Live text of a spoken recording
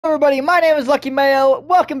Everybody, my name is Lucky Mayo.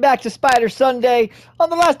 Welcome back to Spider Sunday. On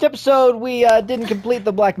the last episode, we didn't complete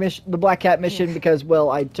the Black Cat mission because, well,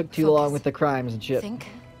 I took too long with the crimes and shit. Think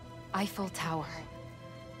Eiffel Tower.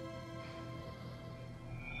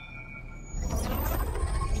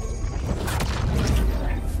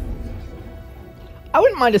 I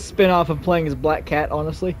wouldn't mind a spin-off of playing as Black Cat,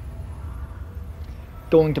 honestly.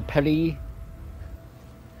 Going to Paris.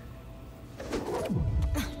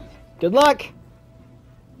 Good luck.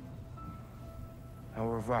 Au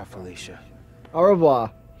revoir, Felicia. Au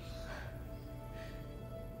revoir.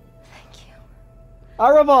 Thank you.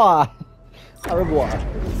 Au revoir. Au revoir.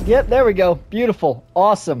 Yep, there we go. Beautiful.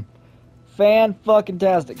 Awesome.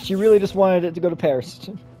 Fan-fucking-tastic. She really just wanted it to go to Paris.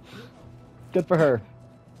 Good for her.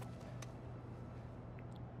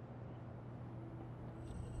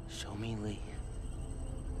 Show me Lee.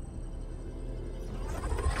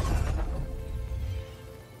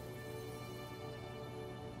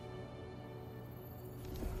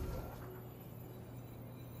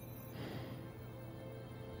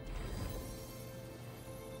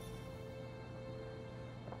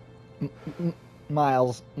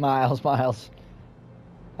 Miles. I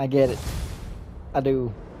get it. I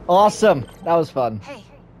do. Awesome. That was fun. Hey,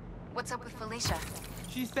 what's up with Felicia?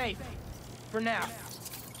 She's safe. For now.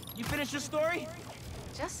 You finished your story?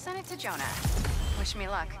 Just send it to Jonah. Wish me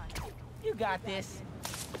luck. You got this.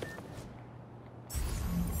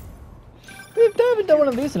 We haven't done one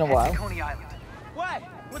of these in a while. Coney Island. What?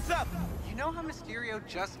 What's up? You know how Mysterio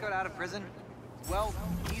just got out of prison? Well,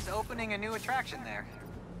 he's opening a new attraction there.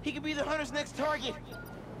 He could be the hunter's next target.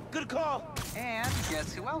 Good call. And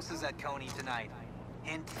guess who else is at Coney tonight?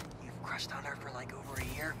 Hint, you've crushed on her for like over a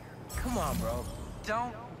year. Come on, bro.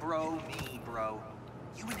 Don't bro me, bro.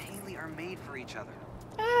 You and Haley are made for each other.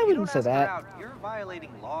 I You wouldn't don't say ask her that. out, you're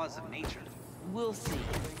violating laws of nature. We'll see.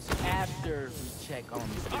 After we check on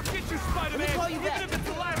this. I'll get you, Spider-Man! Let me call you Even back. if it's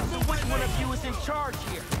the last So movement which in one there. of you is in charge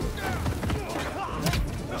here?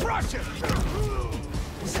 Crush it!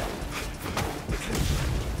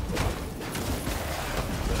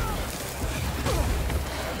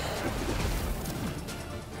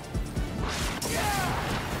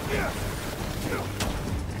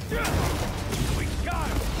 We got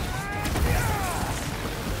him!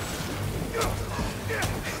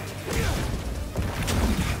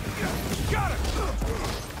 Got him!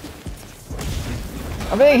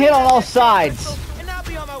 I'm being hit on all sides. And I'll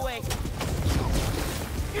be on my way.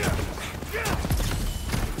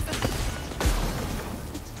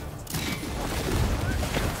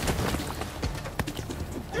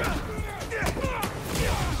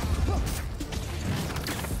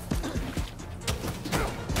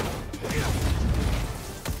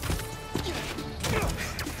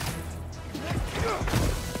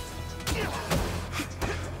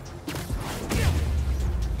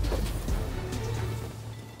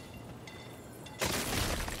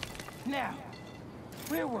 Now,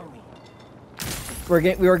 where were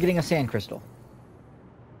we? We were getting a sand crystal.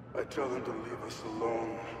 I tell them to leave us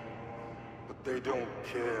alone, but they don't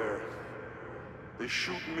care. They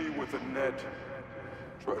shoot me with a net,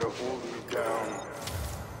 try to hold me down.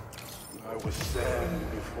 I was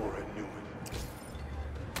sand before I knew it.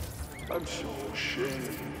 I'm so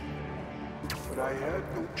ashamed, but I had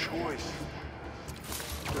no choice.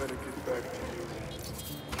 Gotta get back to you.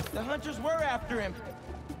 The hunters were after him.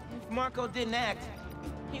 If Marco didn't act,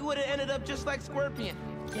 he would have ended up just like Scorpion.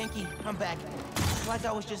 Yankee, I'm back. Like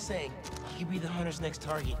I was just saying, he could be the hunter's next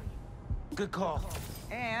target. Good call.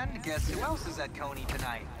 And guess who else is at Coney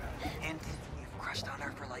tonight? Hint, you've crushed on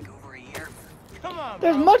her for like over a year. Come on,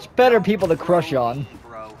 There's bro. much better people to crush on. Me,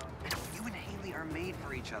 bro. You and Haley are made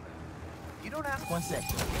for each other. You don't ask. One sec.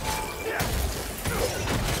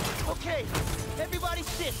 Okay, everybody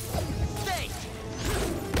sit. Stay.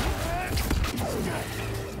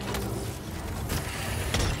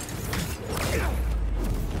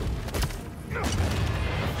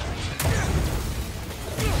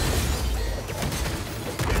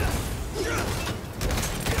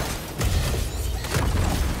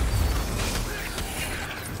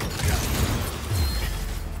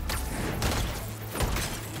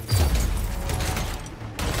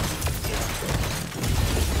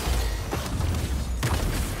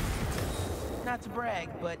 Not to brag,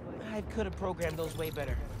 but I could have programmed those way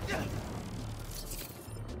better.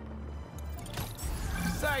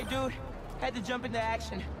 Sorry, dude. Had to jump into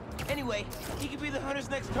action. Anyway, he could be the hunter's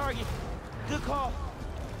next target. Good call.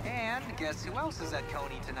 And guess who else is at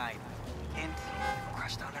Coney tonight? Hint, you've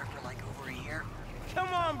crushed on her for like over a year. Come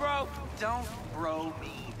on, bro. Don't bro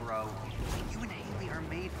me, bro. You and Haley are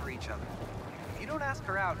made for each other. If you don't ask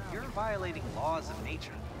her out, you're violating laws of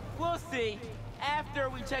nature. We'll see. After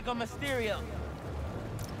we check on Mysterio.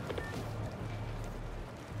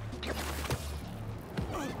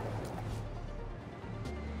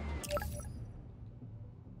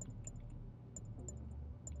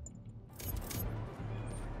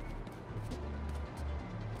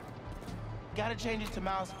 Gotta change it to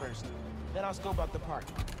Miles first. Then I'll scope out the park.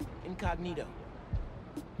 Incognito.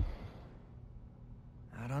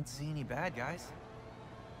 I don't see any bad guys.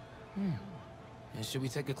 And should we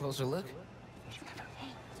take a closer look?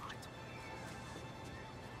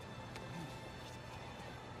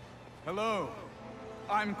 Hello,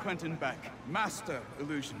 I'm Quentin Beck, Master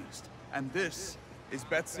Illusionist. And this is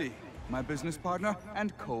Betsy, my business partner,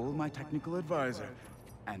 and Cole, my technical advisor.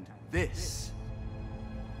 And this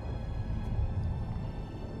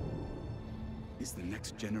is the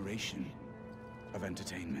next generation of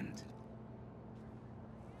entertainment.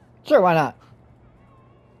 Sure, why not?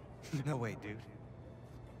 No way, dude.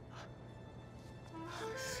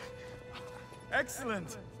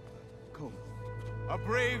 Excellent! Cole, a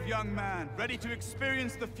brave young man, ready to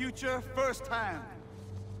experience the future firsthand.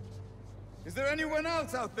 Is there anyone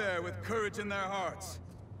else out there with courage in their hearts?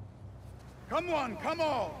 Come one, come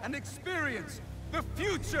all, and experience the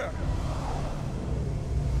future!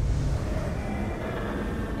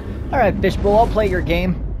 Alright, Fishbowl, I'll play your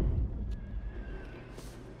game.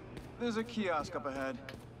 There's a kiosk up ahead.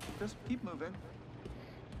 Just keep moving.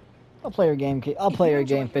 I'll play your game, I'll play your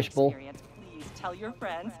game, Fishbowl. Please tell your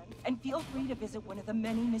friends, and feel free to visit one of the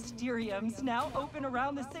many Mysteriums now open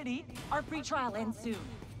around the city. Our free trial ends soon.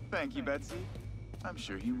 Thank you, Betsy. I'm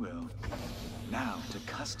sure you will. Now to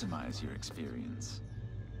customize your experience.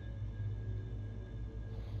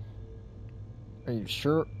 Are you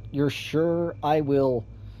sure? You're sure I will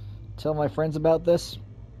tell my friends about this?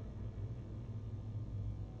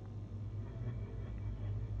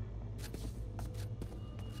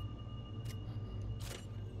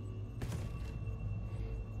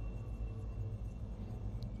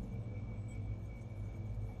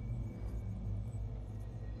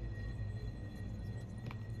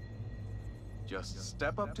 Just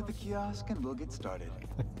step up to the kiosk and we'll get started.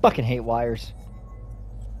 I fucking hate wires.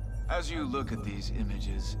 As you look at these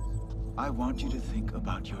images, I want you to think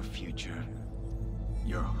about your future,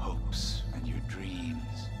 your hopes and your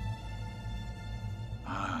dreams.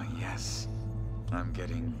 Ah, yes. I'm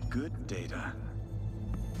getting good data.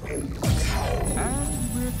 And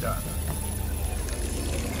we're done.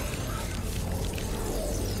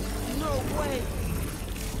 No way!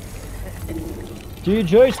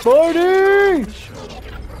 DJ Spidey!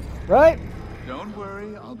 Right? Don't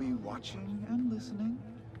worry, I'll be watching and listening.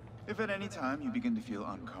 If at any time you begin to feel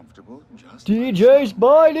uncomfortable, just DJ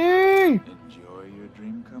Spidey! enjoy your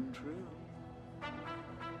dream come true.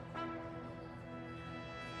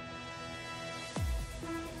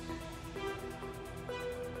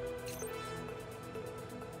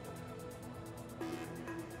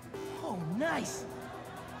 Oh, nice!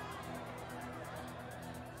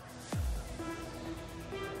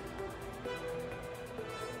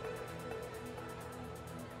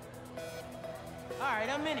 Alright,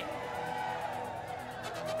 I'm in it.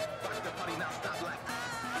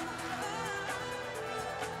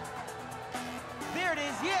 There it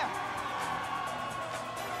is, yeah!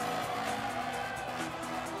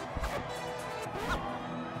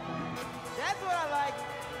 That's what I like.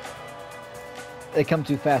 They come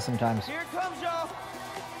too fast sometimes. Here it comes, y'all.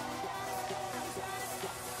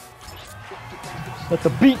 Let the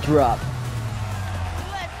beat drop.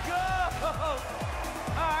 Let's go!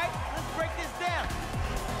 Alright, let's break this down.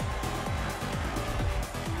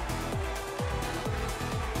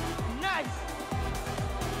 Nice!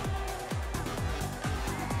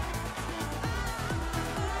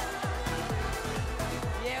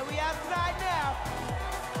 Yeah, we outside now.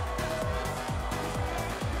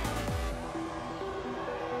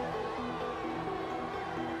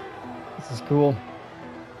 This is cool.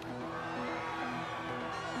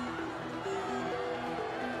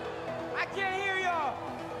 I can't hear y'all.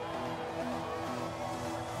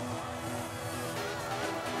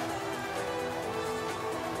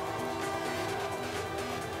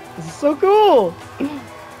 This is so cool!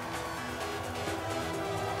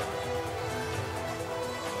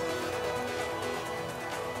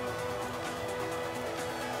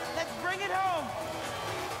 Let's bring it home.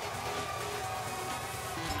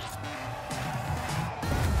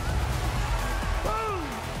 Boom!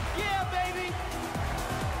 Yeah, baby.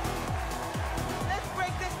 Let's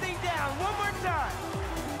break this thing down one more time.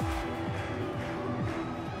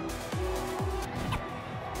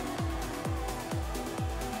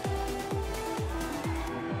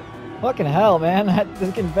 Fucking hell, man. That's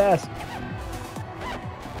getting fast.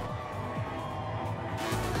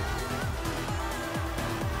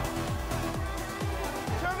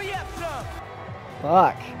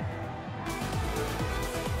 Fuck.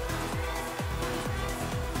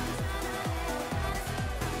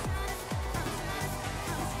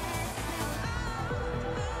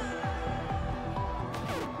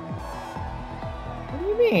 What do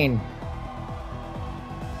you mean?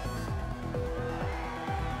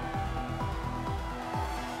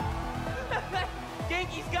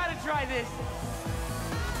 Genki's gotta try this.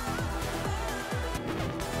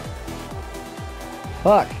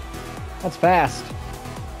 Fuck. That's fast.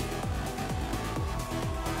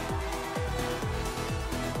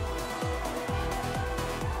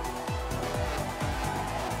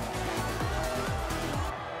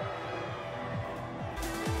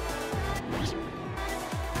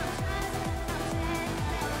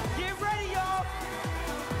 Get ready, y'all.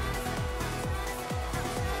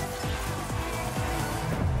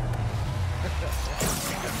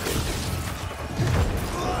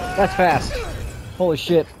 That's fast. Holy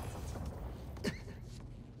shit.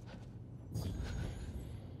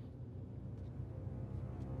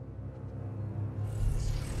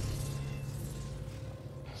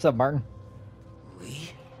 What's up, Martin?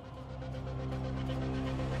 Lee?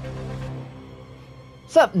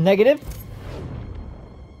 What's up, Negative?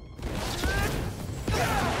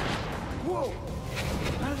 Whoa!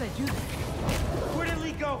 How did I do that? Where did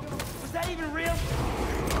Lee go? Was that even real?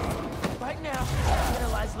 Right now,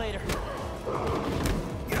 analyze later.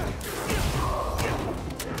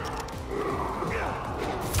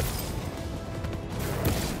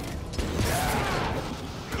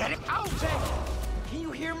 Get it out! Can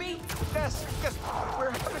you hear me? Yes,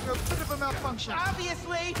 we're having a bit of a malfunction.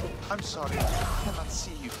 Obviously! I'm sorry, I cannot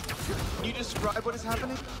see you. Can you describe what is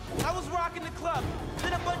happening? I was rocking the club,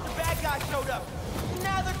 then a bunch of bad guys showed up.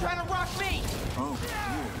 Now they're trying to rock me! Oh, dear.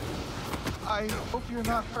 I hope you're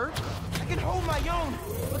not hurt. I can hold my own,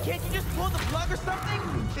 but can't you just pull the plug or something?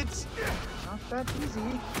 It's not that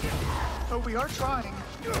easy. But we are trying.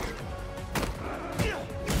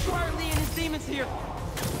 Charlie and his demons here.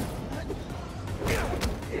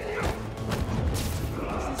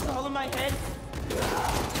 Is this all in my head?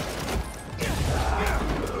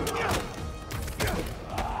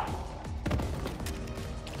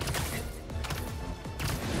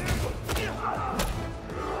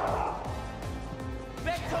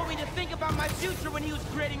 Beck told me to think about my future when he was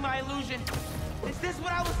creating my illusion. Is this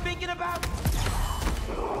what I was thinking about?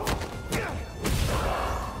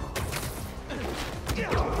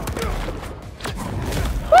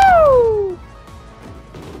 Woo!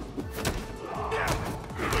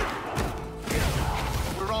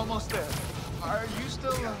 We're almost there. Are you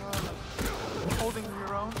still holding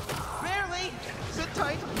your own? Barely. Sit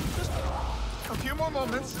tight. Just a few more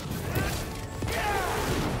moments.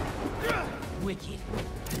 Wicked.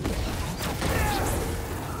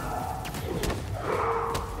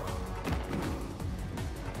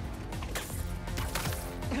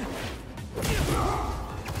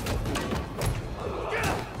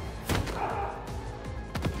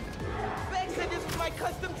 Beck said this was my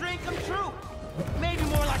custom dream come true. Maybe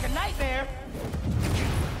more like a nightmare.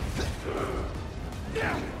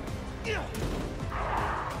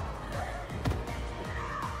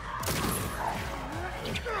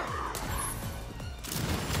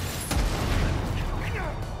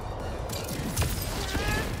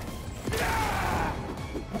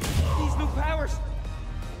 These new powers.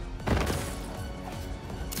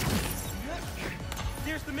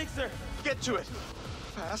 There's the mixer. Get to it.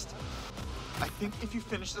 Fast. I think if you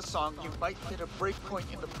finish the song, you might hit a break point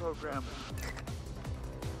in the program.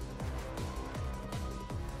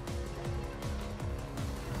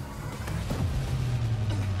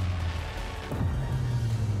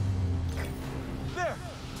 There!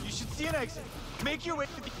 You should see an exit. Make your way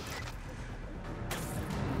to the...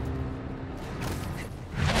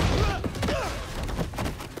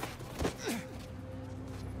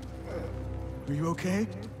 Are you okay?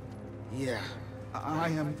 Yeah. I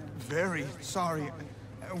am very sorry.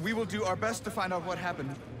 We will do our best to find out what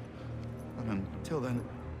happened. But until then...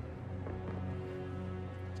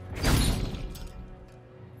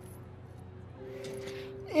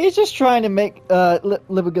 He's just trying to make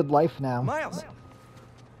live a good life now. Miles!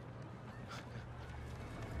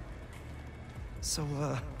 So,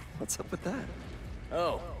 what's up with that?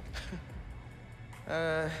 Oh.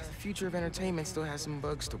 The future of entertainment still has some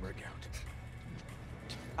bugs to work out.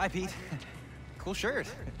 Hi, Pete. Cool shirt.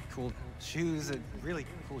 Cool shoes. Really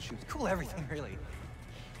cool shoes. Cool everything, really.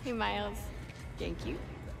 Hey, Miles. Thank you.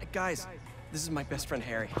 Guys, this is my best friend,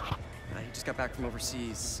 Harry. He just got back from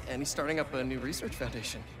overseas, and he's starting up a new research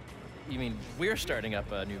foundation. You mean we're starting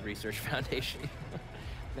up a new research foundation?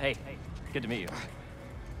 Hey, good to meet you.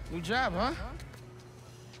 New job, huh?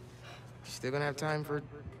 Still gonna have time for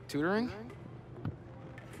tutoring?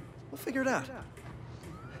 We'll figure it out.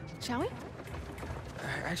 Shall we?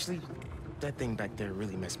 Actually, that thing back there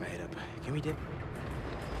really messed my head up. Can we dip?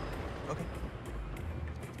 Okay.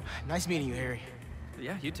 Nice meeting you, Harry.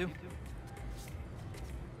 Yeah, you too.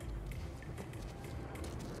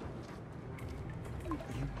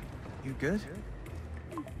 You good?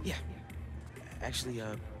 Yeah. Actually,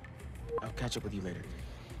 I'll catch up with you later.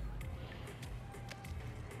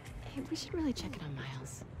 Hey, we should really check in on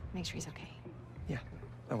Miles. Make sure he's okay. Yeah,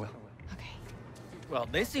 I will. Okay. Well,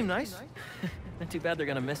 they seem nice. Not too bad they're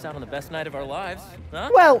gonna miss out on the best night of our lives, huh?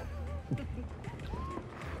 Well,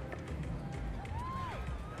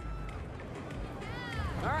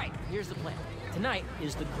 All right, here's the plan. Tonight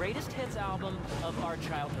is the greatest hits album of our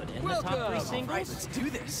childhood. And the top 3 singles, All right, let's do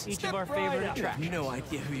this. each of our favorite You have attractions. no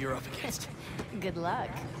idea who you're up against. Good luck.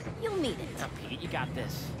 You'll need it. Now, Pete, you got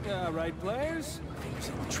this. All right, players. Fingers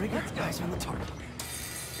on the trigger, eyes on the target.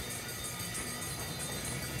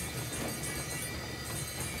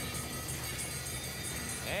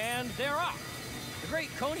 And they're off. The Great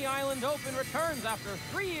Coney Island Open returns after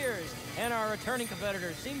 3 years, and our returning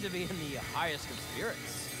competitors seem to be in the highest of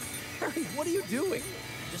spirits. Harry, what are you doing?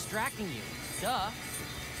 Distracting you. Duh. Not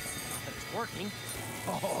that it's working.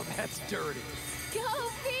 Oh, that's dirty. Go,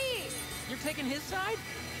 Pete! You're taking his side?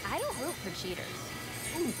 I don't root for cheaters.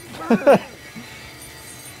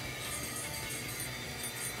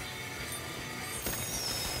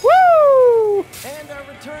 woo! And our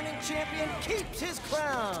returning champion keeps his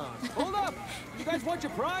crown. Hold up. You guys want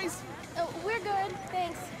your prize? Oh, we're good.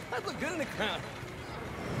 Thanks. I'd look good in a crown.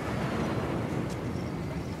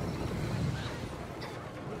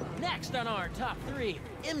 Next on our top 3,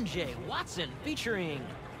 MJ Watson featuring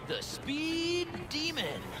the Speed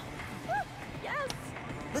Demon. Yes!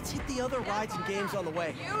 Let's hit the other rides and games on the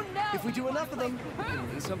way. You know. If we do enough of them, we'll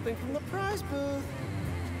win something from the prize booth.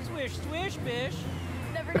 Swish, swish, bish.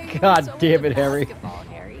 Never knew you God were so damn into it, Harry. basketball,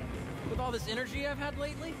 Harry. With all this energy I've had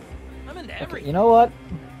lately, I'm into Okay, everything. you know what?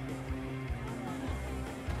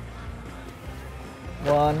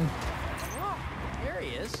 1. Oh, there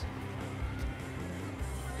he is.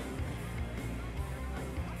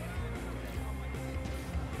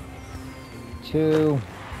 Two.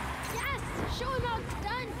 Yes! Show him how it's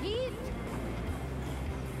done, Pete!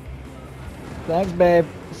 Thanks, babe.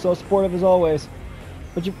 So supportive as always.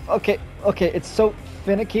 But you, okay, it's so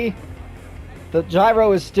finicky. The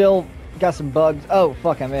gyro is still got some bugs. Oh,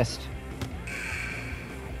 fuck, I missed.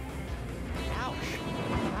 Ouch.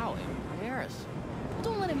 Ow, Harris.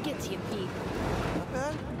 Don't let him get to you, Pete. Not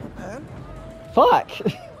bad, not bad. Fuck.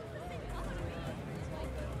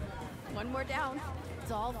 One more down.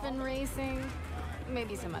 Dolphin racing.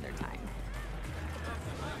 Maybe some other time.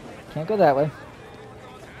 Can't go that way.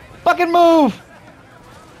 Fucking move!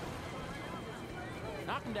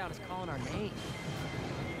 Knock him down is calling our name.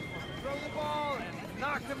 Throw the ball and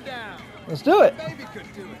knock them down. Let's do it. Baby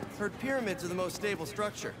could do it. Heard pyramids are the most stable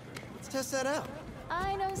structure. Let's test that out.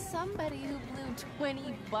 I know somebody who blew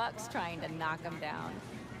 $20 trying to knock him down.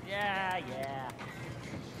 Yeah.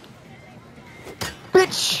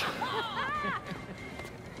 Bitch!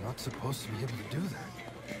 Not supposed to be able to do that.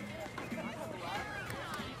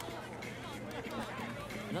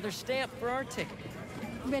 Another stamp for our ticket.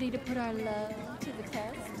 Ready to put our love to the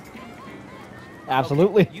test?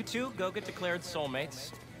 Absolutely. Okay, you two go get declared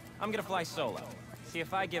soulmates. I'm gonna fly solo. See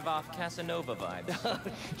if I give off Casanova vibes.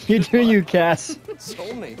 You do you, Cass.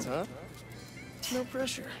 Soulmates, huh? No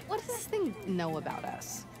pressure. What does this thing know about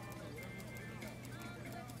us?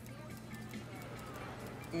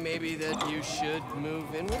 Maybe that you should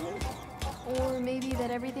move in with me? Or maybe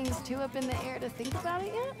that everything's too up in the air to think about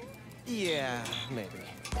it yet? Yeah, maybe.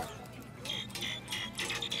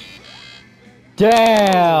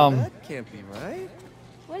 Damn. That can't be right.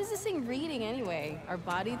 What is this thing reading anyway? Our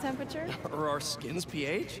body temperature? Or our skin's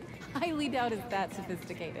pH? Highly doubt it's that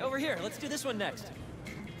sophisticated. Over here, let's do this one next.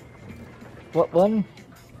 What one?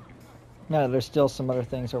 No, there's still some other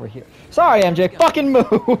things over here. Sorry, MJ. Fucking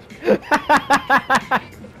move.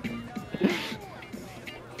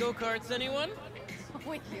 Go-karts, anyone?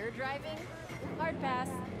 When you're driving? Hard pass.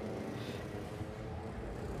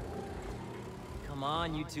 Come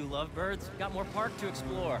on, you two lovebirds. Got more park to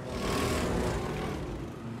explore.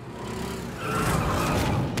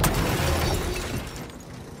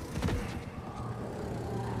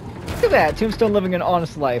 Look at that. Tombstone living an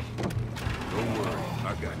honest life. Don't worry,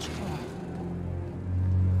 I got you.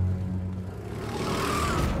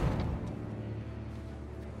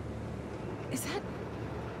 Is that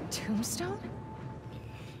Tombstone?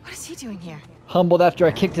 What is he doing here? Humbled after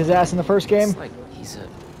I kicked his ass in the first game. It's like he's a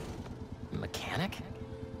mechanic?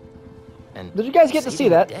 and Did you guys get to see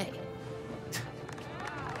saving the that? day.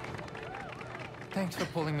 Thanks for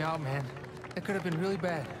pulling me out, man. It could have been really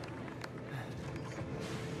bad.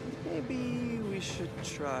 Maybe we should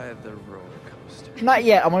try the roller coaster. Not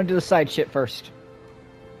yet. I want to do the side shit first.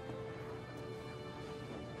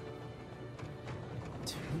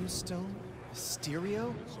 Tombstone?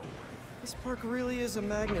 Mysterio? This park really is a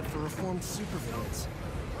magnet for reformed supervillains.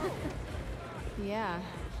 Yeah.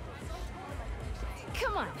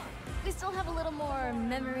 Come on. We still have a little more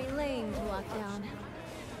memory lane to walk down.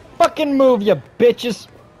 Fucking move, you bitches!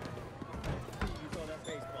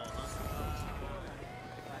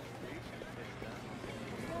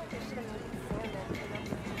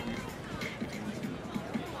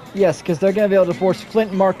 Yes, because they're gonna be able to force Flint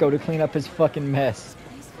and Marco to clean up his fucking mess.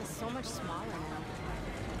 These feel so much smaller now.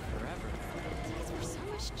 Forever. These were so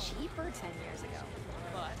much cheaper 10 years ago.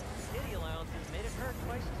 But city allowances made it hurt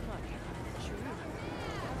twice as much.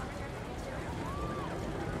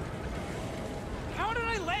 How did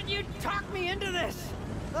I let you talk me into this?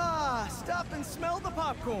 Ah, stop and smell the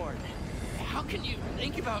popcorn. How can you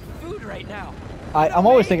think about food right now? I'm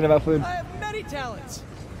always thinking about food. I have many talents.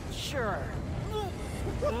 Sure.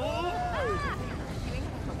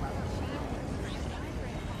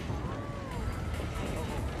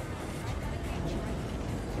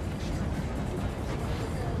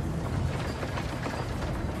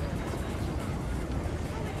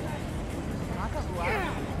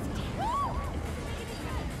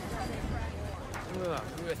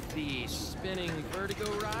 With the spinning vertigo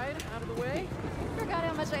ride out of the way. Forgot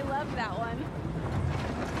how much I loved that one.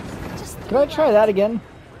 Can I try that again?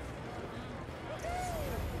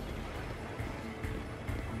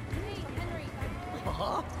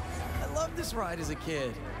 Aw, I loved this ride as a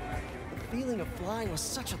kid. The feeling of flying was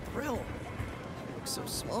such a thrill. I look so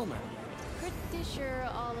small now. Pretty sure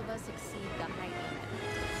all of us exceed the height limit.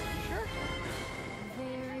 Sure.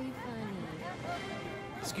 Very funny.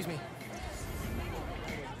 Excuse me.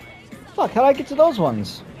 Fuck, how'd I get to those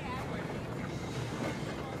ones?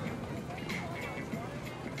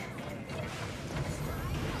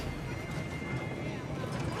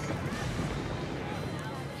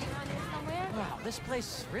 Wow, this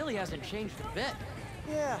place really hasn't changed a bit.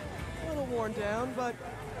 Yeah, a little worn down, but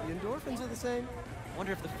the endorphins are the same.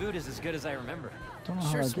 Wonder if the food is as good as I remember. Don't know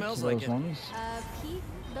how Sure I get smells to like those it. ones. Pete,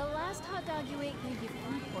 the last hot dog you ate gave you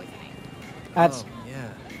food poisoning. That's Oh, yeah.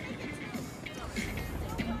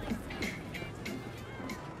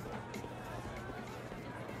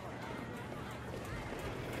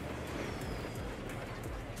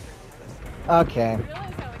 okay. I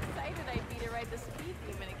realize how excited I'd be to ride the speed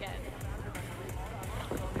demon again.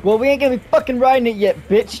 Well, we ain't gonna be fucking riding it yet,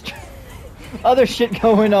 bitch. Other shit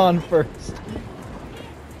going on first.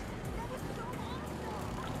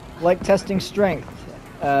 Like testing strength.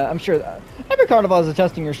 I'm sure every carnival is a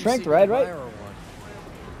testing your strength, right? Right?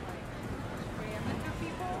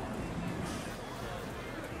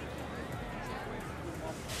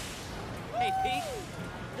 Hey, Pete.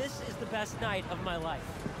 This is the best night of my life.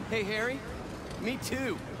 Hey, Harry. Me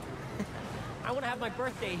too. I want to have my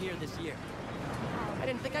birthday here this year. I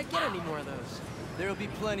didn't think I'd get any more of those. There'll be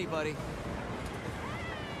plenty, buddy.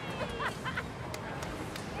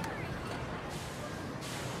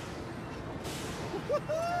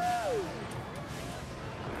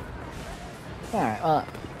 Alright,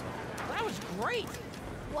 That was great.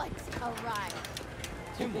 What a ride.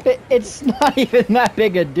 it's not even that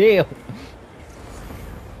big a deal.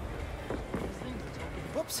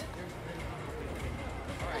 Whoops.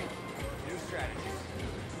 New strategy.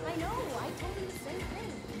 I know, I told him the same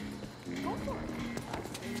thing. Go for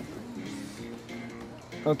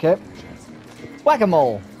it. Okay.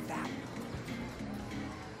 Whack-a-mole.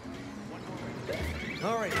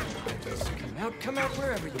 All right. Come out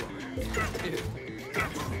wherever you are.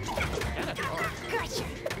 Gotcha.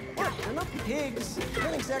 What? They're not pigs. They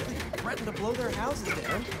don't exactly threaten to blow their houses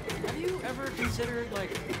down. Have you ever considered,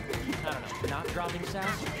 like, I don't know, not dropping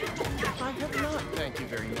sass? I have not, thank you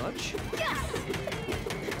very much. Yes!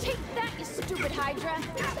 Take that, you stupid Hydra!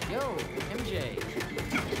 Yo, MJ.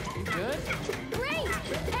 You good? Great!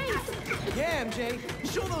 Thanks! Yeah, MJ.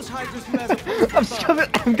 Show those Hydras who has a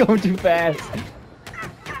I'm going too fast.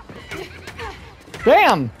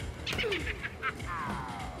 Damn!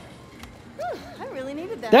 I really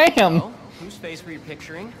needed that. Damn! Oh, whose face were you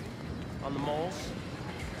picturing? On the moles?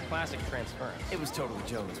 Classic transference. It was totally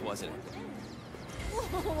Jones, wasn't it?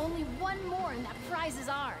 Whoa, only one more and that prize is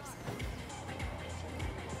ours.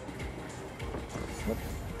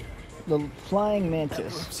 The flying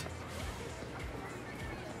mantis. Oops.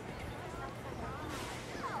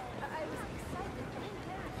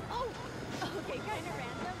 Oh, okay, kind of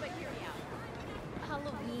random, but hear me out.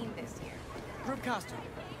 What costume?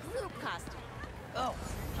 Loop costume. Oh,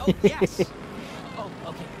 yes. Oh,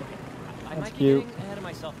 okay. I That's might be cute. getting ahead of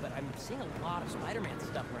myself, but I'm seeing a lot of Spider-Man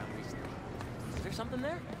stuff around recently. Is there something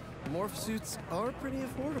there? Morph suits are pretty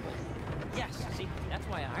affordable. Yes, see, that's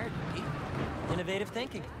why I hired you, Pete. Innovative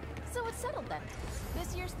thinking. So it's settled then.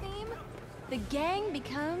 This year's theme? The gang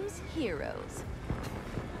becomes heroes.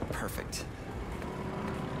 Perfect.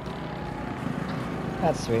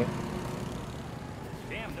 That's sweet.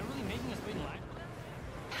 Damn, they're really making us wait in line.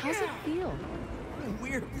 How's it feel? I'm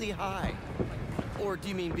weirdly high. Or do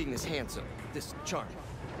you mean being this handsome, this charming?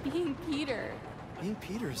 Being Peter. Being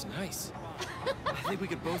Peter is nice. I think we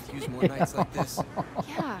could both use more nights like this.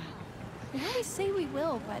 Yeah. We always say we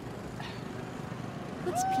will, but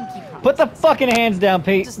let's pinky promise. Put the fucking hands down,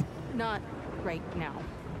 Pete. Just not right now.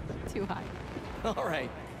 Too high. All right.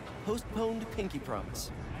 Postponed pinky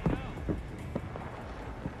promise.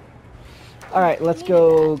 All right, let's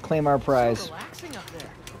go claim our prize. Relaxing up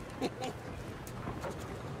there.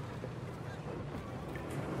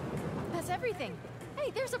 That's everything.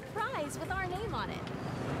 Hey, there's a prize with our name on it.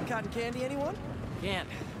 Cotton candy, anyone? Can't.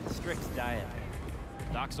 Strict diet.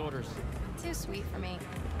 Doc's orders. Too sweet for me.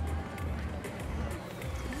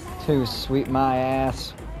 Too sweet my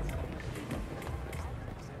ass.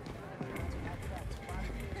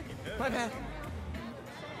 My bad.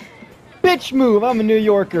 Bitch move, I'm a New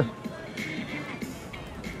Yorker.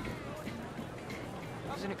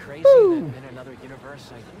 Isn't it crazy that in another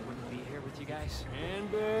universe I wouldn't be here with you guys?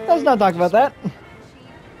 Let's not talk about that.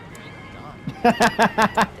 Dead,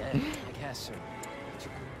 I guess, or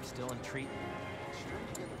still in treatment.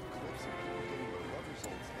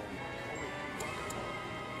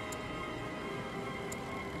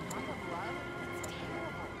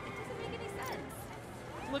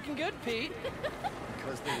 Looking good, Pete.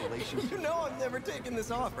 Because the relationship. You know I'm never taking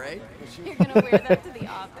this off, right? You're gonna wear that to the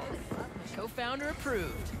office. Co-founder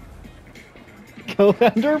approved.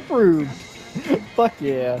 Co-founder approved. Fuck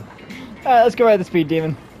yeah. Alright, let's go ride the speed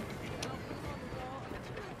demon.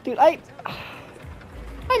 Dude, I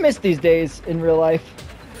miss these days in real life.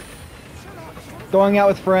 Going out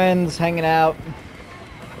with friends, hanging out.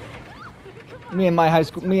 Me and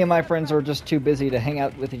my friends are just too busy to hang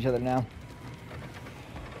out with each other now.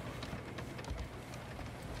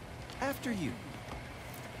 After you.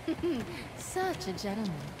 Such a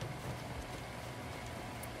gentleman.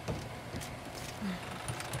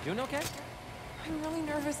 Doing okay? I'm really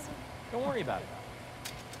nervous. Don't worry about it.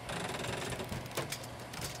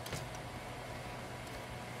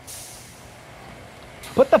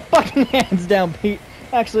 Put the fucking hands down, Pete.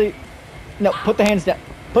 Actually, no, put the hands down.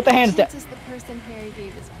 Put the hands down. Chances the person Harry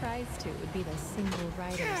gave his prize to would be the single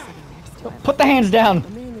rider sitting next to him. Put the hands down. I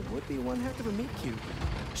mean, it would be one heck of a meet cute.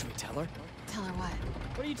 Should we tell her? Tell her what?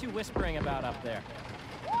 What are you two whispering about up there?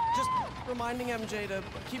 Just reminding MJ to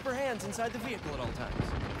keep her hands inside the vehicle at all times.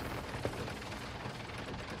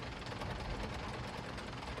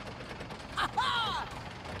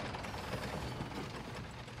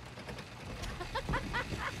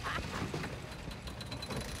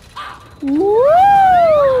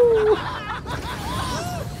 Woo!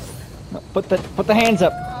 Put the hands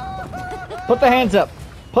up. Put the hands up.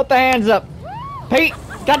 Put the hands up. Pete,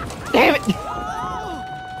 god damn it!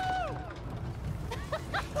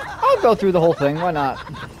 I'll go through the whole thing. Why not?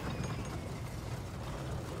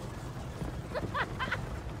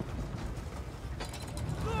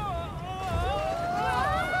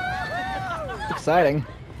 It's exciting.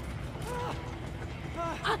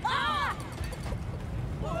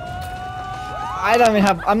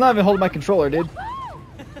 I'm not even holding my controller, dude.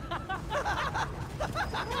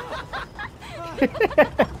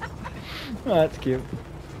 Oh, that's cute.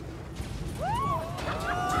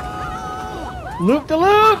 Loop de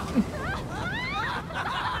loop!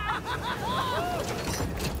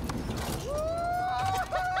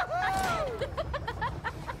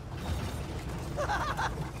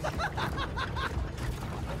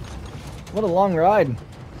 What a long ride.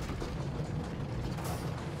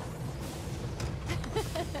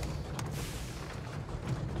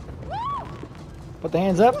 Put the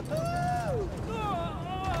hands up.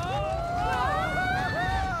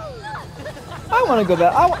 I want to go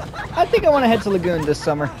back. I think I want to head to Lagoon this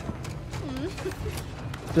summer.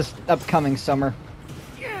 This upcoming summer.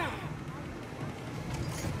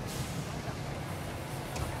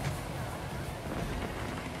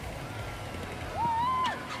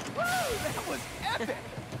 That was epic!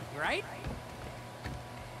 Right?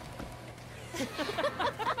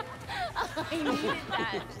 I needed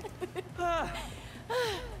that.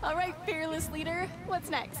 All right, fearless leader. What's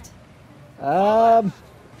next?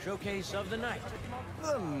 Showcase of the night.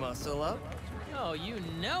 The muscle up. Oh, you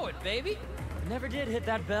know it, baby. Never did hit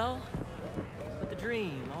that bell, but the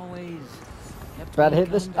dream always kept About to me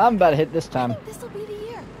hit this. coming back. I'm about to hit this time. This'll be the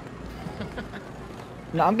year.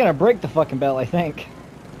 No, I'm gonna break the fucking bell, I think.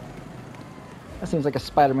 That seems like a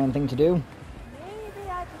Spider-Man thing to do. Maybe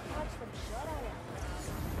I could catch them shut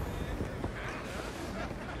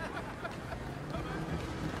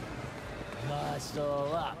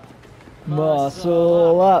Muscle up.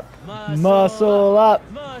 Muscle up. Muscle up.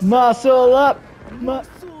 Muscle up.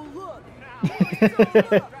 All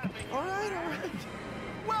right.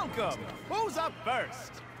 Welcome. Who's up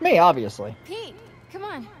first? Me, obviously. Pete, come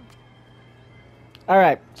on.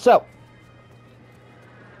 Alright, so.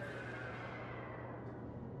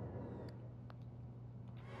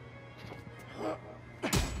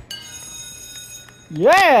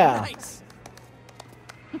 Yeah! Nice.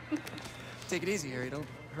 Take it easy, Harry. Don't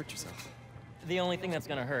hurt yourself. The only thing that's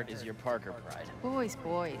gonna hurt is your Parker pride. Boys,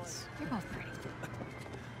 boys. You're both pretty.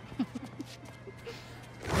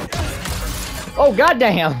 Oh,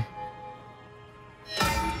 goddamn!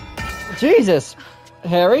 Jesus,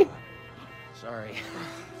 Harry. Sorry.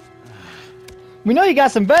 We know you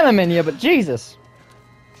got some venom in you, but Jesus.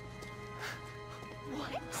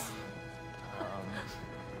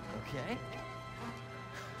 Okay.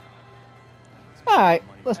 Alright,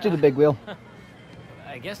 let's do the big wheel.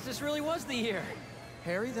 I guess this really was the year.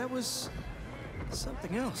 Harry, that was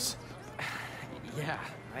something else. Yeah,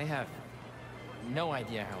 I have no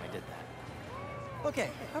idea how I did that.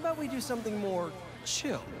 Okay, how about we do something more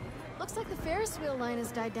chill? Looks like the Ferris wheel line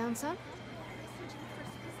has died down some.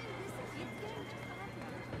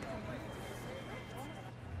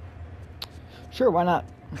 Sure, why not?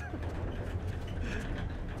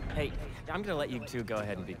 Hey, I'm gonna let you two go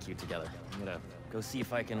ahead and be cute together. I'm gonna go see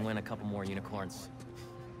if I can win a couple more unicorns.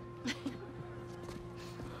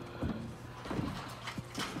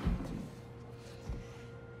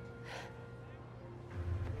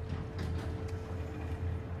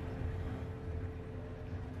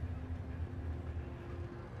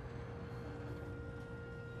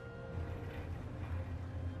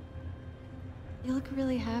 You look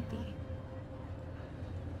really happy.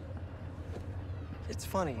 It's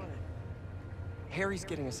funny. Harry's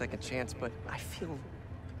getting a second chance, but I feel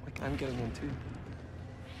like I'm getting one too.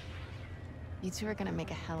 You two are gonna make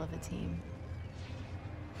a hell of a team.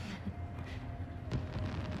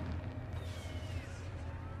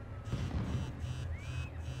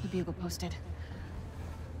 The Bugle posted.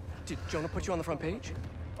 Did Jonah put you on the front page?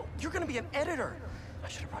 Oh, you're gonna be an editor! I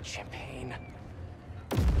should have brought champagne.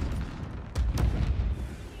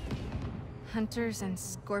 Hunters and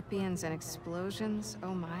scorpions and explosions,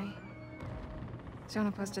 oh my.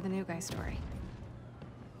 Jonah posted the new guy story.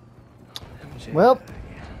 Well.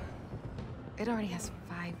 It already has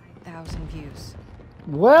 5,000 views.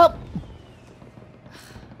 Well.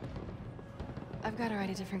 I've got to write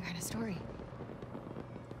a different kind of story.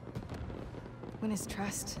 Win his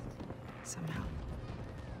trust, somehow.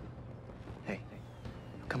 Hey,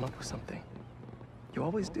 come up with something. You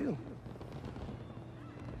always do.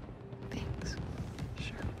 Thanks.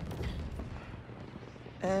 Sure.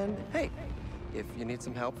 And hey, if you need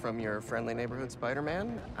some help from your friendly neighborhood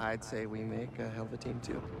Spider-Man, I'd say we make a hell of a team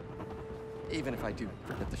too. Even if I do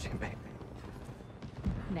forget the champagne.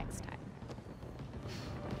 Next time.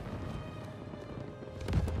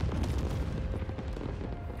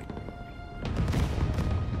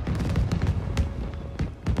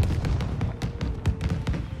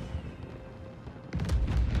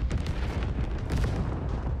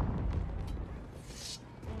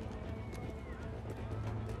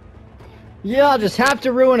 Yeah, I'll just have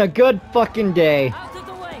to ruin a good fucking day. Out of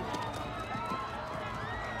the way!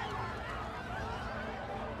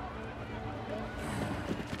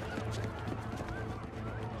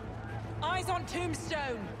 Eyes on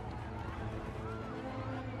Tombstone!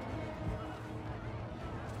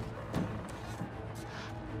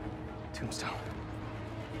 Tombstone.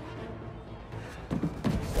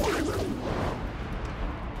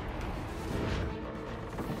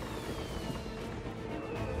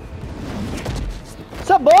 What's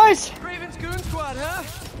up, boys? Raven's Goon Squad, huh?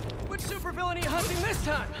 Which supervillain are you hunting this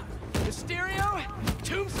time? Mysterio?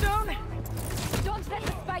 Tombstone? Don't let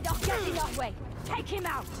the spider get in our way. Take him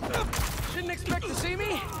out. Didn't expect to see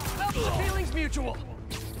me? Well, the feeling's mutual.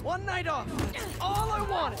 One night off. That's all I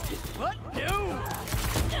wanted. But no.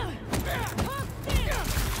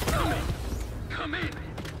 Come in!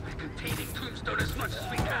 We're containing Tombstone as much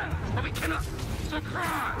as we can, but we cannot.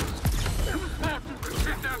 Surprise! You thought you could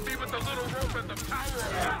kidnap me with the little rope and the power of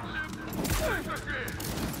friendship?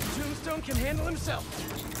 Tombstone can handle himself.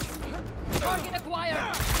 Target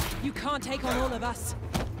acquired! You can't take on all of us.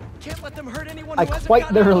 Can't let them hurt anyone I who hasn't quite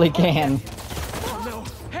got literally out of the can. pocket. Oh no!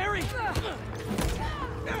 Harry!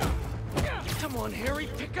 Come on, Harry,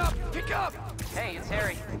 pick up! Pick up! Hey, it's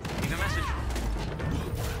Harry. Leave a message.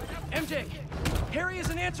 MJ! Harry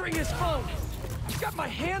isn't answering his phone! I've got my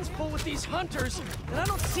hands full with these hunters, and I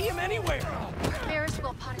don't see him anywhere! Ferris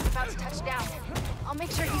wheel pod is about to touch down. I'll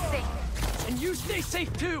make sure he's safe. And you stay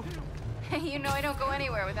safe too! You know I don't go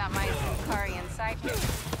anywhere without my Sicarian sidekick.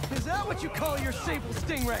 Is that what you call your Sable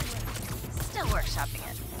Stingray? Still workshopping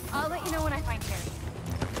it. I'll let you know when I find Harry.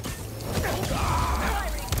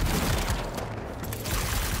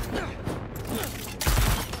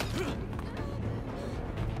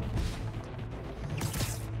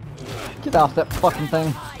 Get off that fucking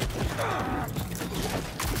thing.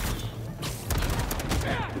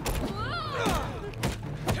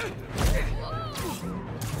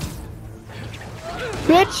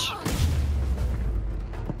 Bitch!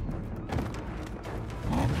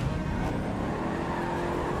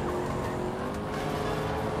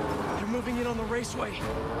 They're moving in on the raceway.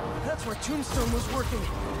 That's where Tombstone was working.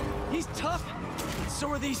 He's tough, and so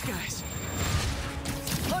are these guys.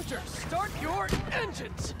 Hunters, start your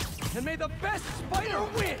engines! And may the best spider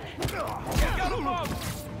win! Got him up!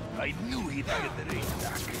 I knew he'd get the race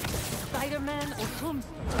back. Spider-Man or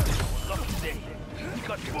Tombstone? Lucky day. He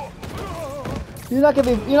got both. You're not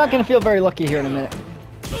gonna feel very lucky here in a minute.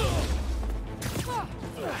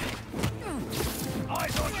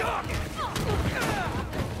 Eyes on target!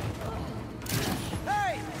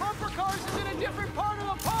 Hey! Bumper Cars is in a different part of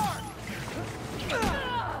the park!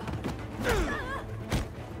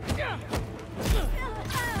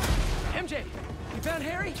 MJ, you found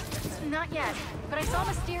Harry? Not yet, but I saw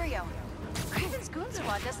Mysterio. Craven's Goon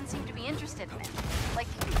Squad doesn't seem to be interested in it. Like,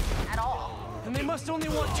 at all. And they must only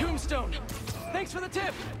want Tombstone. Thanks for the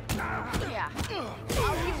tip! Yeah.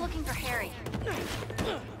 I'll keep looking for Harry.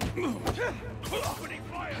 Opening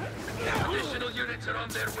fire! Additional units are on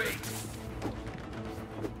their way.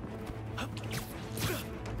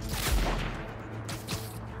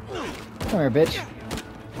 Come here, bitch.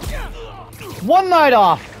 One night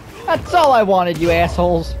off! That's all I wanted, you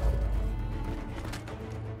assholes.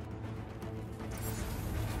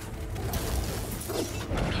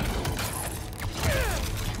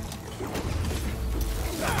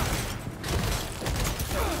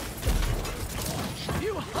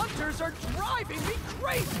 You hunters are driving me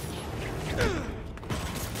crazy!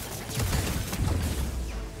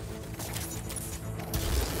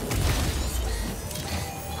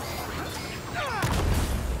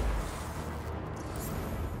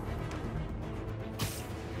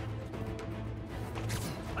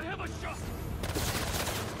 I have a shot!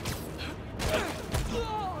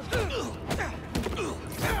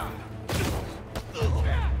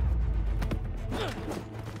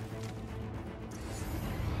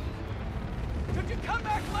 Could you come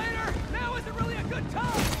back later? Now isn't really a good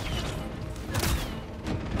time!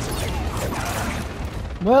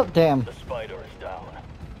 Well, damn. The spider is down.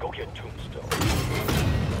 Go get Tombstone.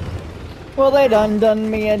 Well, they done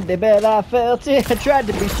me and they bet I felt it. I tried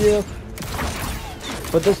to be chill,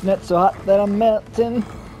 but this net's so hot that I'm melting.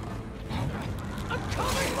 I'm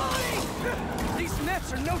coming, Lonnie! These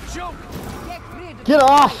nets are no joke! Get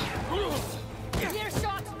off! Clear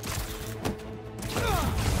shot!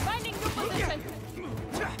 Finding new position!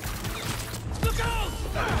 Look out!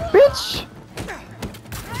 Bitch!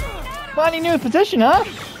 Finding new position, huh?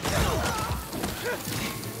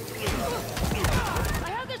 I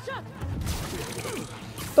have the shot!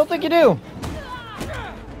 Don't think you do.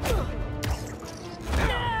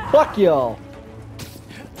 Fuck y'all.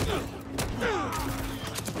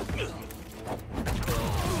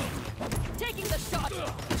 Taking the shot!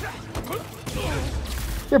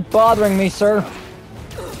 You're bothering me, sir.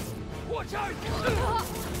 Watch out!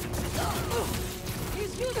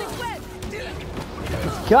 He's using web!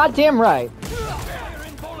 Goddamn right. Fire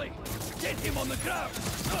and volley! Get him on the ground!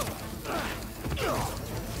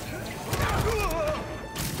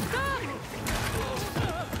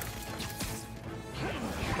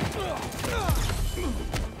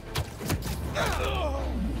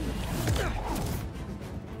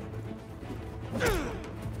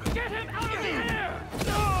 Get him out of the air!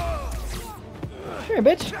 Here,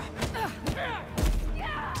 bitch.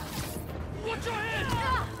 Watch your head!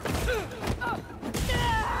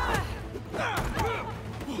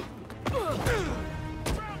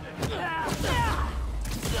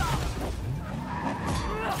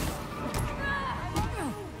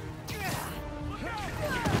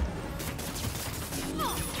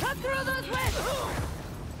 Cut through those webs!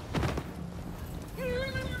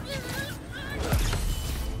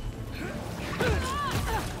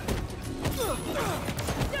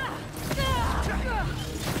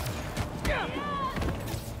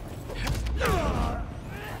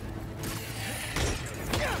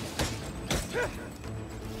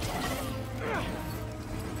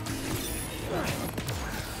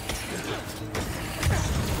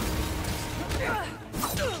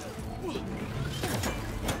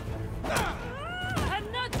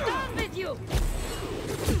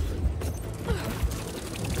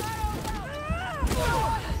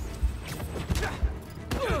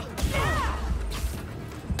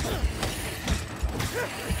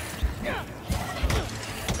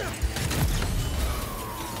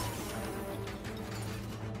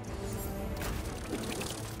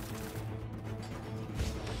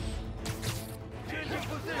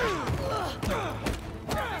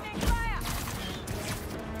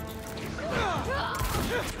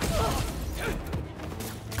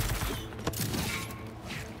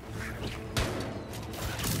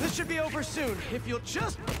 This should be over soon, if you'll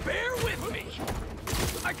just bear with me.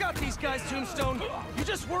 I got these guys, Tombstone. You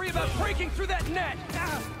just worry about breaking through that net.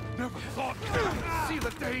 Never thought I'd see the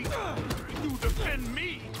day you defend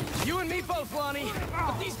me. You and me both, Lonnie.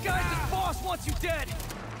 But these guys, his boss wants you dead.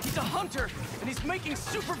 He's a hunter, and he's making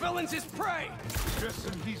supervillains his prey.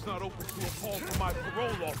 Guessing he's not open to a call from my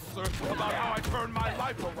parole officer about how I turned my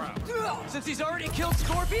life around. Since he's already killed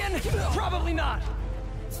Scorpion? Probably not.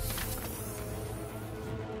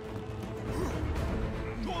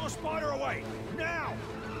 Pull the spider away, now!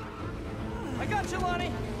 I got you,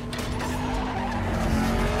 Lonnie.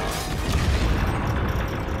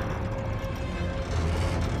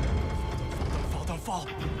 Don't fall.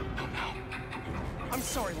 Oh no. I'm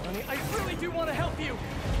sorry, Lonnie. I really do want to help you.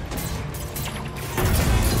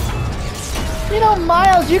 You know,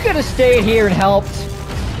 Miles, you could have stayed here and helped.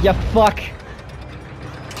 You fuck.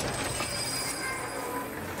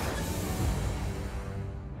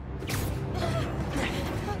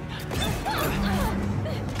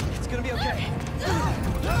 It's gonna be okay.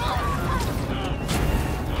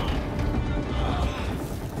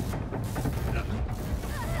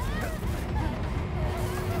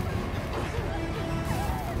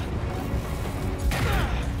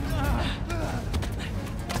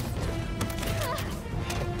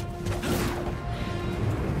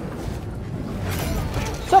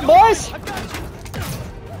 What's up, boys?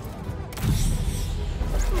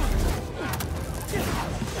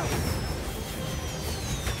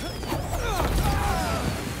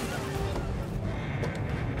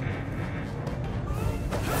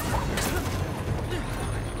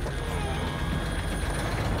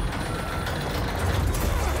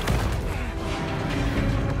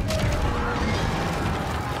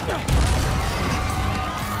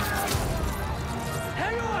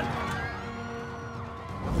 Hang on!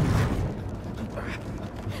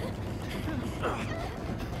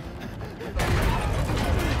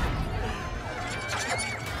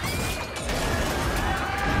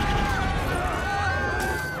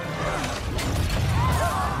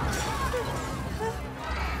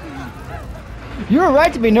 You were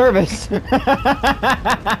right to be nervous. Last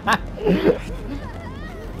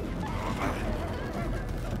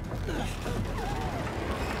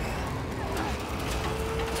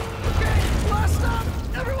stop!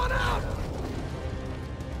 Everyone out!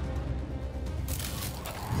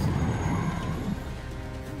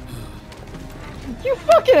 You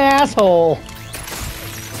fucking asshole.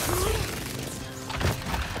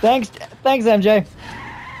 Thanks, MJ.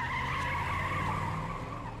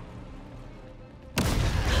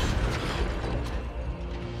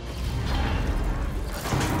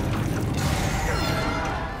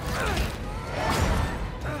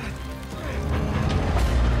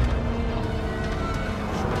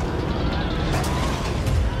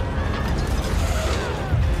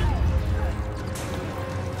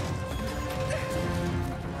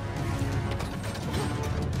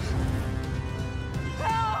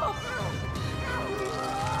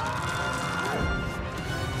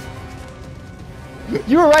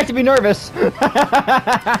 You were right to be nervous. Sorry.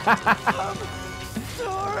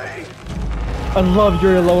 I love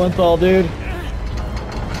Yuri Lowenthal, dude.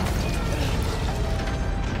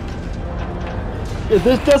 If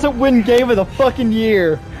this doesn't win Game of the fucking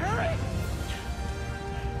Year.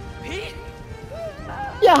 Pete?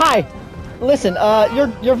 Yeah, hi. Listen,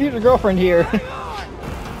 your future girlfriend here.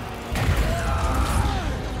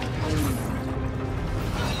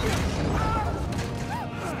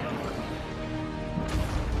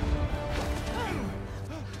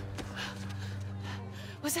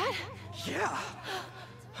 Was that? Yeah.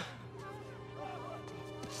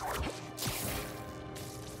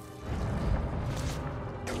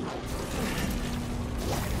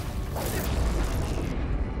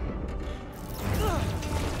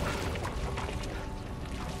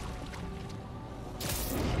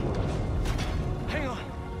 Hang on.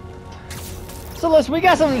 So listen, we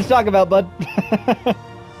got something to talk about, bud.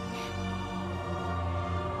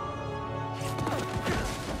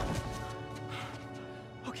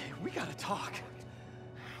 Okay, we gotta talk.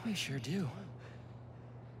 We sure do.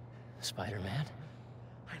 Spider-Man.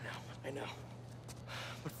 I know.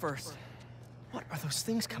 But first, what are those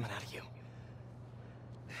things coming out of you?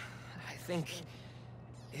 I think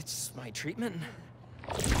it's my treatment.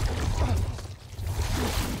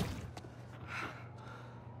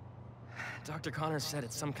 Dr. Connors said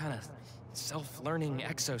it's some kind of self-learning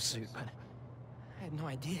exosuit, but I had no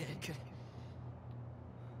idea it could...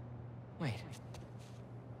 Wait.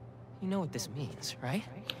 You know what this means, right?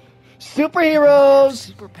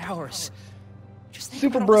 Superheroes! Superpowers. Just think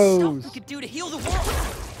Super about all the bros. stuff we could do to heal the world.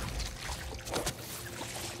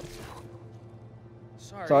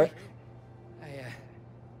 Sorry. I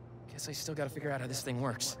guess I still gotta figure out how this thing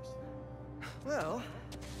works. Well,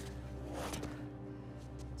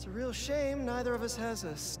 it's a real shame neither of us has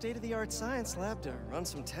a state-of-the-art science lab to run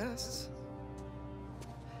some tests.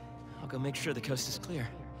 I'll go make sure the coast is clear.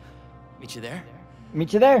 Meet you there?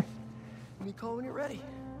 Meet you there. Give me a call when you're ready.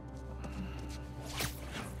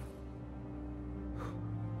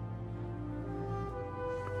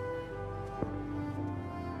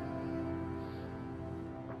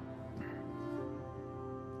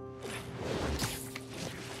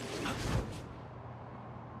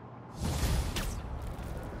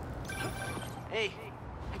 Hey,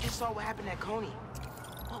 I just saw what happened at Coney.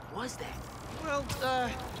 What was that? Well,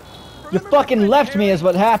 You fucking left me is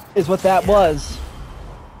what that was.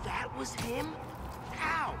 That was him?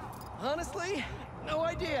 How? Honestly, no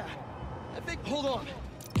idea. I think. Hold on.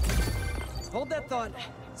 Hold that thought.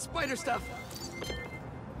 Spider stuff.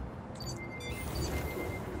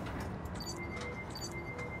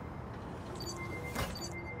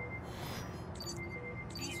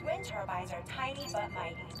 These wind turbines are tiny but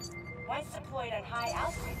mighty. Once deployed on high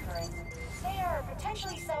altitude currents, they are a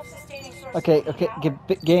potentially self-sustaining source Okay, of okay,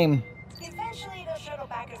 power. game. Eventually, they'll shuttle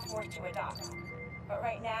back and forth to a dock. But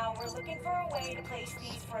right now, we're looking for a way to place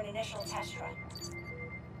these for an initial test run.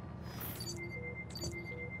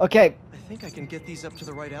 Okay. I think I can get these up to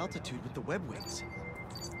the right altitude with the web wings.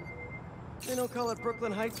 They don't call it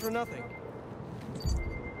Brooklyn Heights for nothing.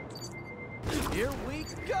 Here we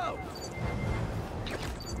go!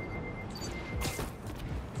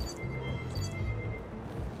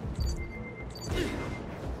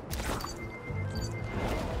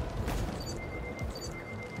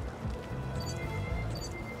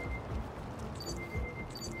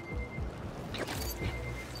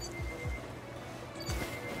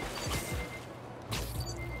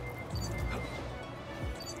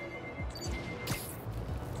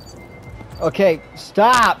 Okay,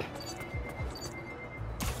 stop!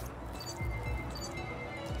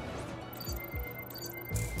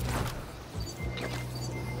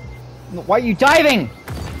 Why are you diving?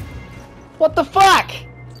 What the fuck?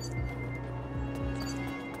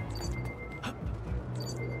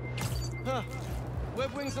 Huh.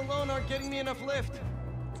 Web wings alone aren't getting me enough lift.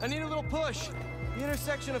 I need a little push. The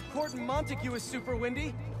intersection of Court and Montague is super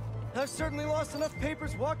windy. I've certainly lost enough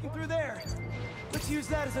papers walking through there. Let's use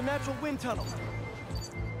that as a natural wind tunnel.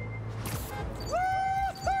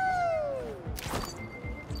 Woo-hoo!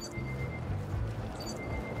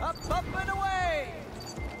 Up, up, and away!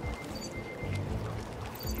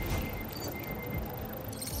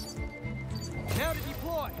 Now to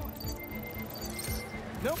deploy.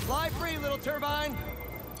 Nope, fly free, little turbine.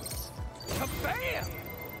 Kabam!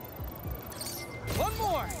 One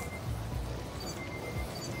more.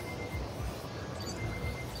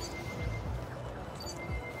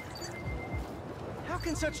 How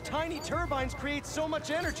can such tiny turbines create so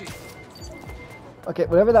much energy? Okay,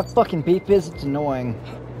 whatever that fucking beep is, it's annoying.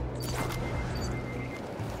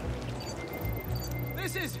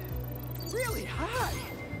 This is really high.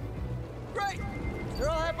 Great. They're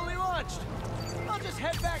all happily launched. I'll just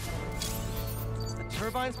head back. The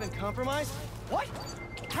turbine's been compromised? What?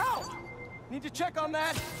 How? Need to check on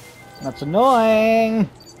that. That's annoying.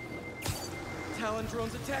 Talon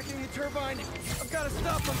drones attacking the turbine. I've got to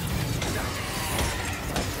stop them.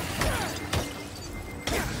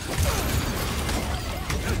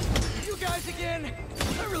 You guys again.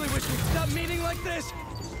 I really wish we'd stop meeting like this.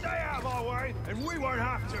 Stay out of our way, and we won't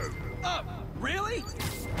have to. Really?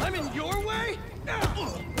 I'm in your way?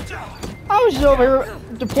 I was just over here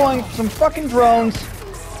deploying some fucking drones.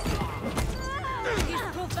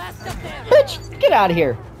 Bitch, get out of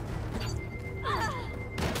here.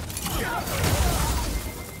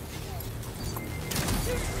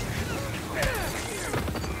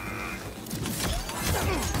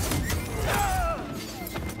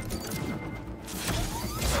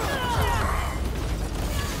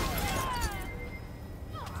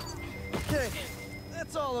 Okay,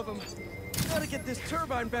 that's all of them. Gotta get this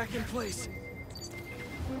turbine back in place.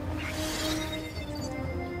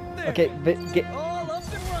 There. Okay, all up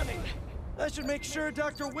and running. I should make sure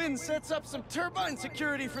Dr. Wynn sets up some turbine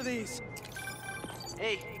security for these.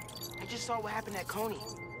 Hey, I just saw what happened at Coney.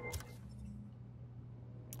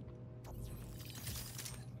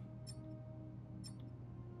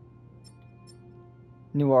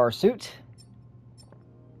 Noir suit.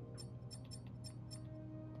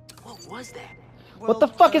 What was that? What the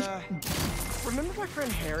fuck is... Remember my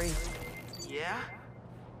friend Harry? Yeah?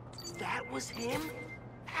 That was him?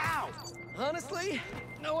 How? Honestly,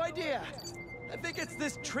 no idea. I think it's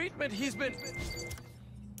this treatment he's been...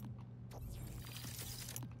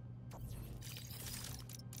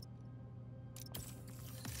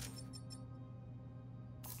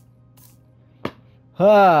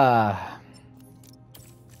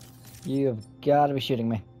 You have got to be shitting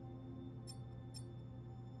me.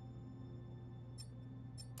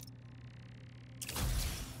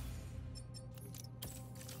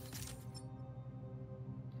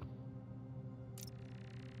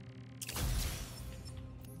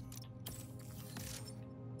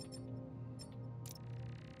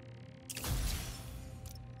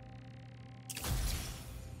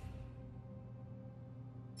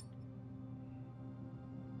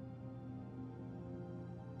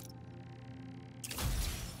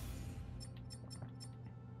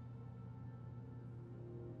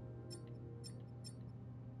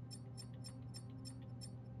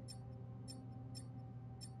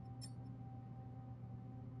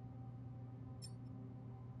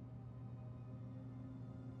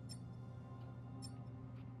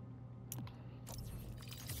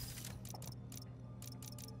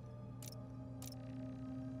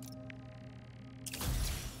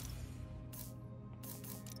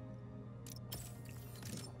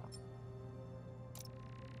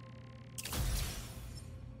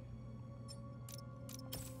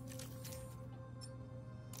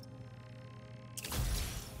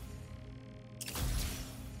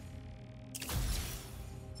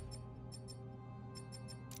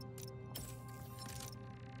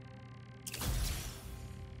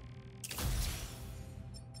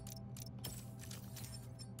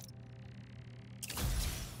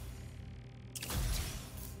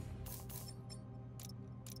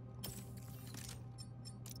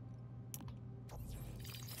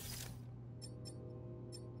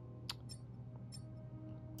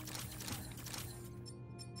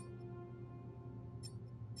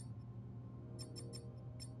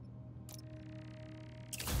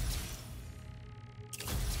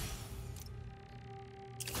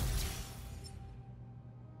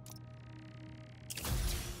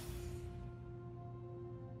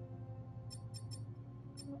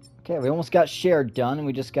 Okay, we almost got shared done, and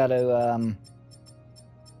we just got to,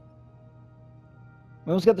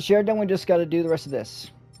 we almost got the shared done, we just got to do the rest of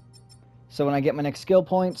this. So when I get my next skill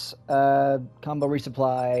points, combo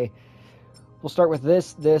resupply, we'll start with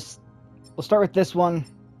this, we'll start with this one.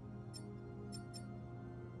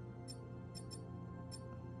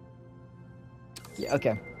 Yeah,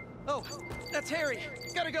 okay. Oh, that's Harry.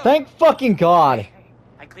 Gotta go. Thank fucking God.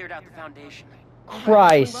 I cleared out the foundation.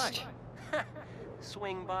 Christ.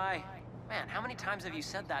 Swing by. Man, how many times have you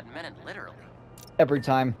said that and meant it literally? Every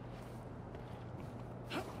time.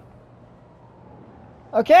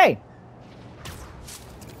 Okay.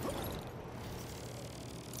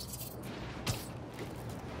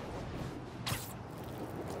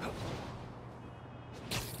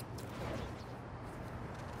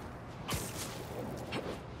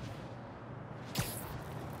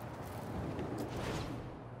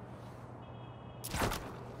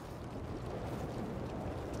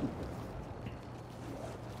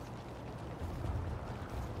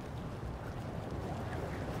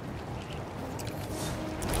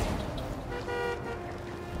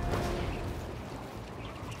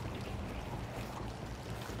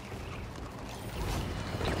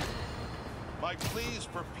 My pleas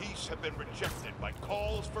for peace have been rejected by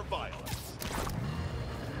calls for violence.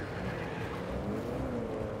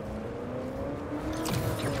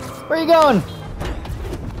 Where are you going?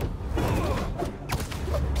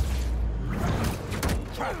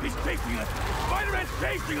 Crap, he's chasing us! Spider-Man's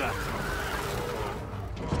chasing us!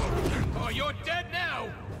 Oh, you're dead now!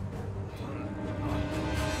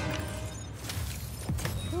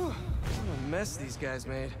 Whew, what a mess these guys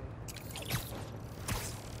made.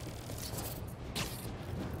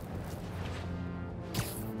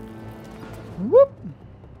 Whoop.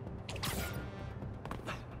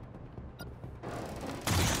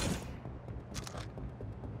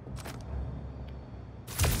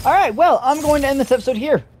 Alright, well, I'm going to end this episode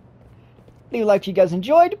here. Leave a like if you guys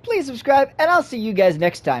enjoyed, please subscribe, and I'll see you guys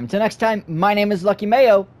next time. Till next time, my name is Lucky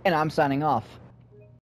Mayo, and I'm signing off.